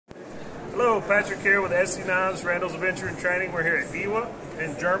Hello, Patrick here with Esee Knives, Randall's Adventure and Training. We're here at Ewa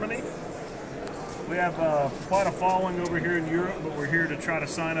in Germany. We have quite a following over here in Europe, but we're here to try to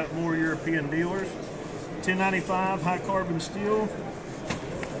sign up more European dealers. 1095 high carbon steel,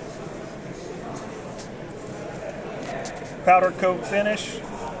 powder coat finish,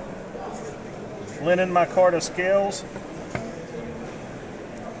 linen micarta scales.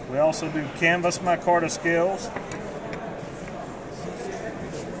 We also do canvas micarta scales.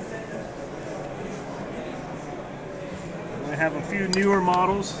 We have a few newer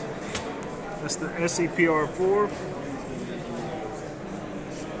models. That's the Esee PR4.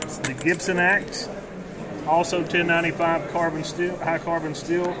 It's the Gibson Axe. Also 1095 carbon steel, high carbon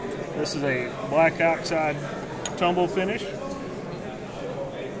steel. This is a black oxide tumble finish.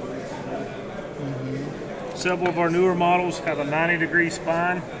 Several of our newer models have a 90-degree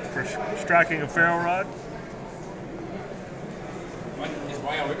spine for striking a ferro rod.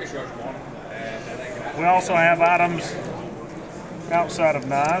 We also have items outside of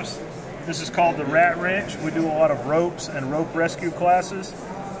knives. This is called the rat wrench. We do a lot of ropes and rope rescue classes.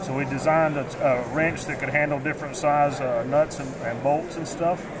 So we designed a wrench that could handle different size nuts and bolts and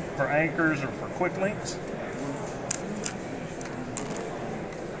stuff for anchors or for quick links.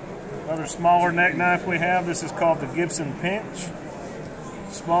 Another smaller neck knife we have, this is called the Gibson Pinch.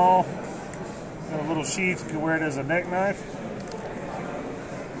 Small, got a little sheath, you can wear it as a neck knife.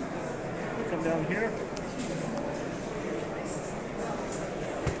 Come down here.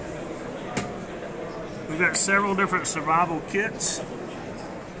 We've got several different survival kits.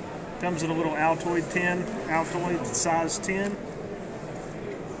 Comes in a little Altoid tin, Altoid size 10.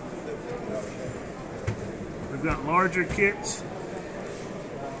 We've got larger kits.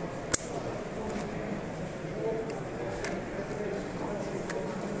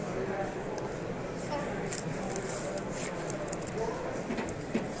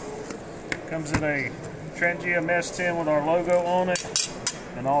 Comes in a Trangia mesh tin with our logo on it,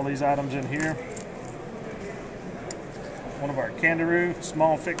 and all these items in here. One of our Kangaroo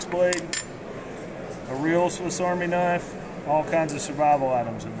small fixed blade, a real Swiss Army knife, all kinds of survival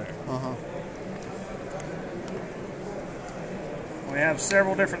items in there. We have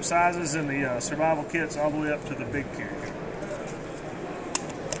several different sizes in the survival kits, all the way up to the big kit.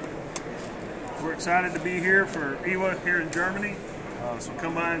 We're excited to be here for Ewa here in Germany, so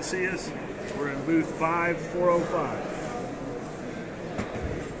come by and see us. We're in booth 5405.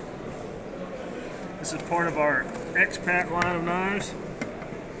 This is part of our expat line of knives.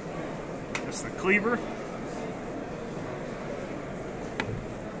 It's the cleaver.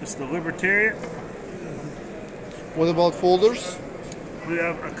 It's the libertarian. What about folders? We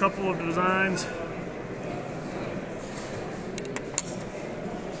have a couple of designs.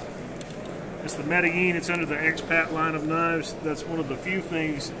 It's the Medellin. It's under the expat line of knives. That's one of the few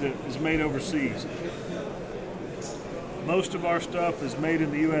things that is made overseas. Most of our stuff is made in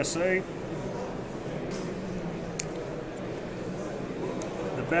the USA.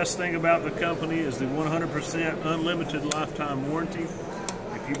 The best thing about the company is the 100% unlimited lifetime warranty.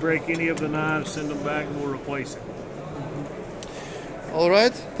 If you break any of the knives, send them back and we'll replace it. All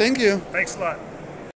right, thank you. Thanks a lot.